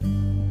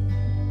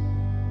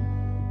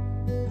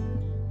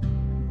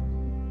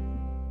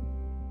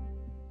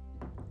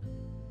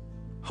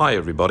Hi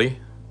everybody.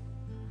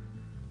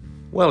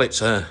 Well,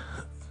 it's a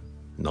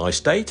nice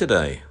day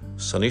today.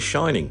 Sun is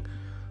shining.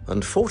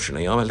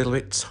 Unfortunately, I'm a little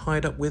bit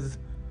tied up with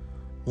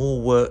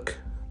more work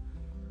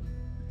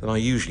than I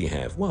usually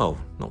have. Well,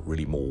 not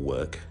really more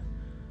work.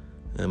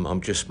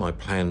 My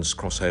plans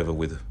cross over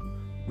with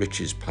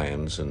Rich's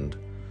plans, and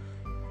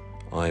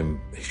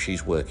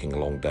she's working a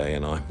long day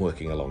and I'm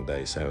working a long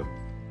day. So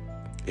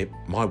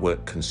my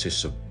work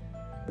consists of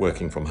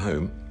working from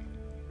home,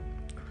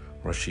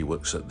 whereas she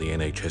works at the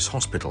NHS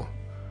hospital.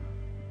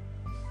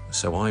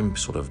 So I'm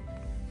sort of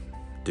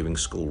doing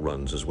school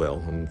runs as well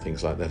and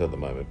things like that at the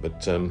moment.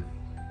 But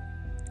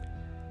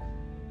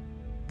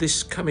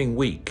this coming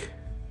week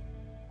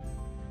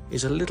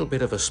is a little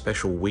bit of a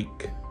special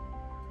week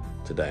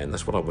today, and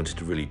that's what I wanted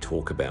to really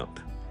talk about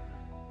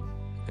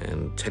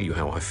and tell you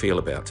how I feel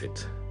about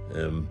it.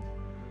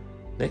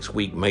 Next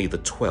week, May the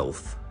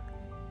 12th,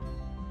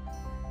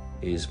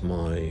 is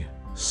my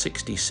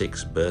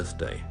 66th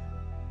birthday.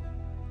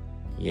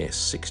 Yes,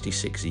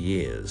 66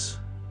 years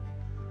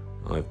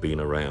I've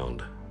been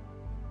around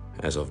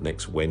as of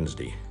next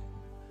Wednesday.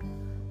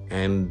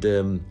 And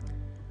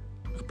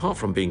apart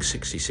from being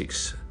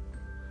 66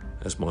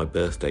 as my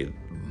birthday,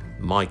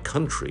 my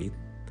country,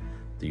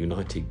 the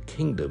United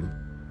Kingdom,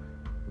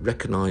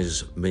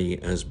 recognise me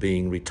as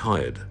being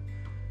retired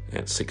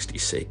at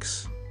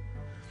 66.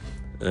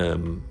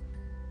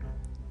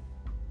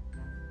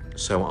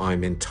 So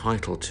I'm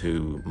entitled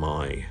to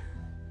my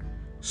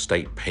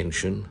state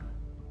pension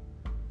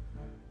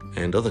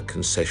and other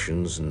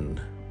concessions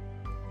and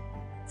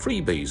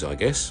freebies, I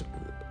guess,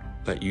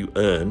 that you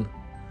earn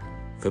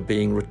for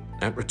being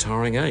at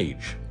retiring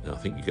age. I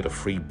think you get a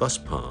free bus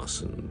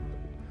pass and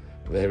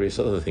various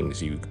other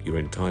things you're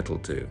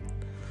entitled to.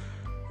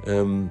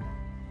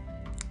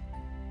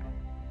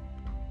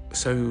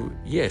 So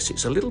yes,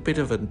 it's a little bit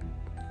of a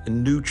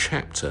new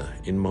chapter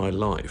in my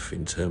life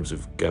in terms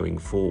of going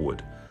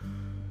forward.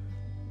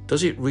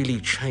 Does it really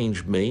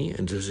change me,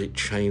 and does it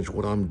change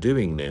what I'm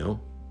doing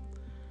now?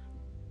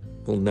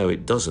 Well, no,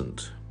 it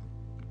doesn't,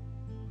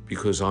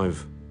 because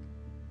I've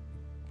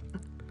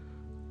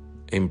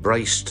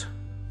embraced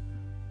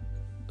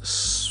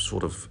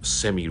sort of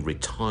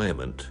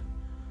semi-retirement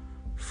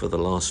for the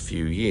last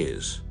few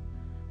years,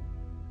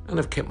 and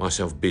I've kept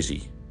myself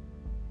busy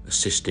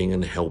assisting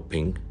and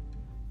helping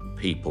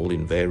people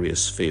in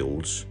various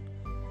fields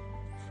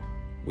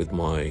with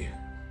my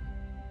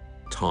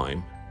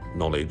time,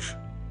 knowledge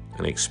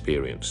and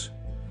experience.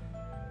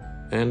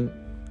 And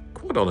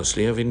quite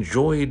honestly, I've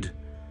enjoyed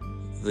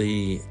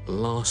the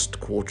last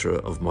quarter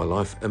of my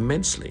life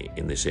immensely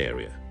in this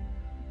area.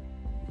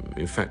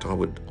 In fact, I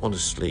would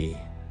honestly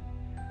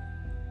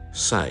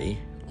say,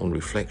 on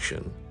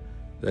reflection,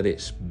 that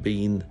it's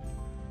been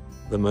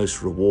the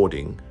most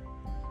rewarding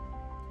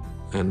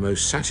and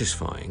most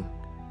satisfying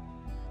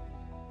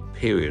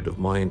period of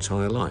my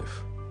entire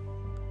life.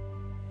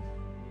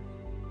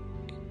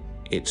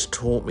 It's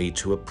taught me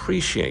to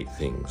appreciate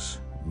things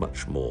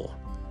much more.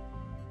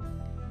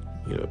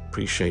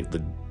 Appreciate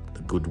the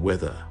good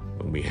weather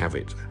when we have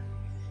it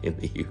in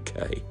the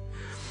UK.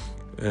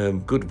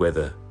 Good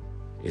weather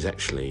is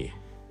actually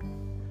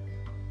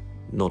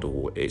not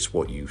all. It's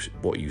what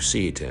you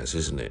see it as,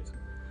 isn't it?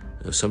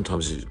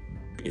 Sometimes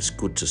it's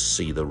good to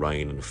see the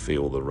rain and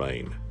feel the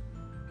rain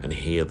and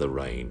hear the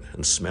rain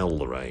and smell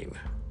the rain.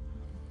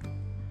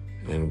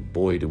 And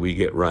boy, do we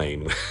get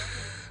rain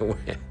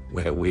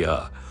where we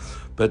are.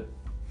 But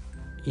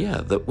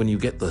yeah, that when you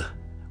get the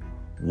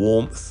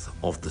warmth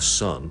of the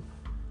sun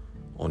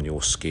on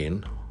your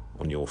skin,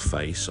 on your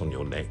face, on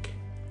your neck,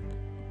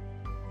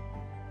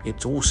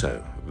 it's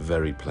also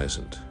very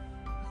pleasant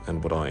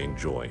and what I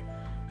enjoy.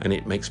 And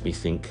it makes me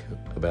think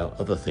about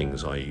other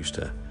things I used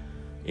to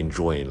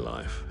enjoy in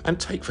life and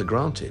take for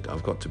granted,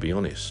 I've got to be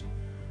honest,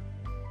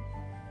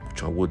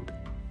 which I would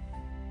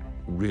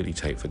really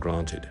take for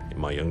granted in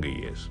my younger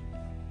years.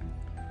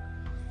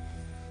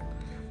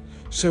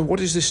 So what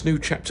is this new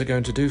chapter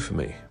going to do for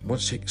me?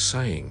 What's it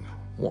saying?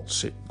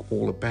 What's it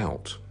all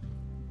about?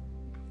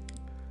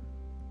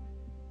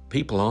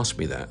 People ask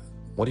me that.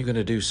 What are you going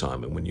to do,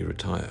 Simon, when you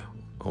retire?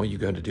 Are you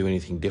going to do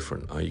anything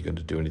different? Are you going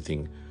to do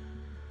anything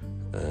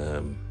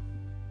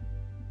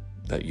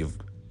that you've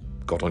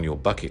got on your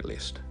bucket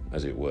list,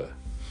 as it were?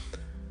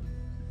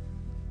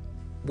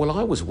 Well,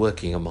 I was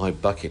working on my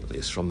bucket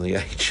list from the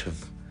age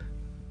of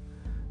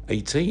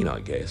 18, I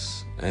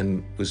guess,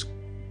 and was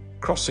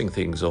crossing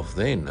things off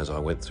then as I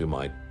went through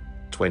my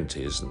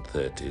 20s and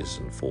 30s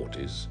and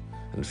 40s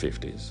and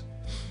 50s.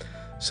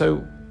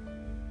 So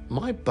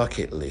my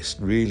bucket list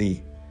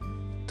really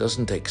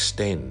doesn't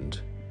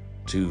extend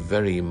to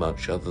very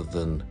much other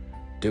than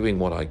doing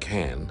what I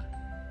can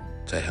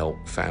to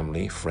help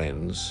family,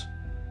 friends,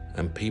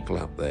 and people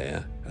out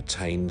there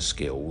attain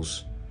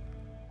skills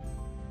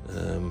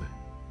in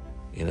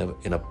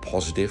a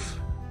positive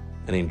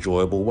and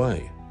enjoyable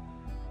way.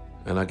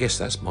 And I guess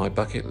that's my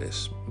bucket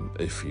list,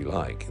 if you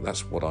like.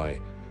 That's what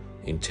I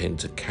intend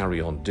to carry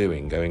on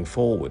doing going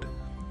forward.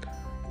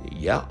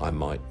 Yeah, I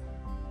might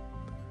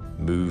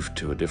move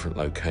to a different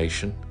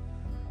location.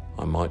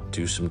 I might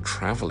do some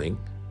traveling,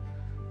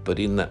 but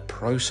in that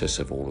process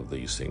of all of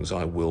these things,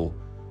 I will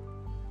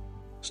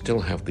still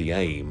have the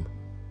aim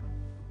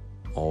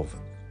of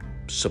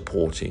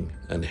supporting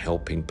and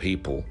helping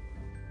people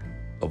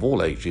of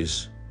all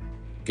ages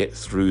get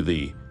through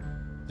the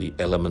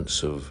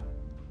elements of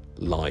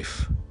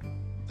life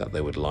that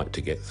they would like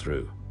to get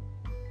through,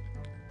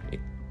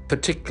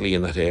 particularly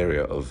in that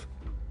area of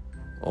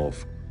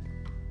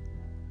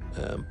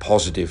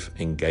positive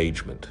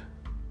engagement,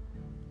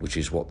 which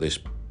is what this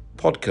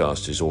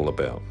podcast is all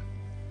about.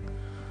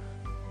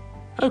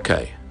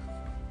 Okay,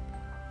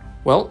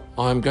 well,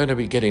 I'm going to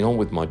be getting on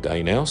with my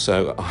day now,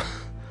 so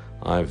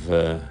I've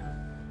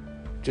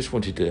just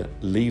wanted to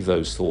leave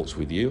those thoughts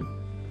with you,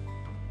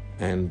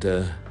 and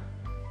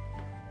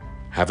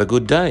have a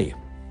good day.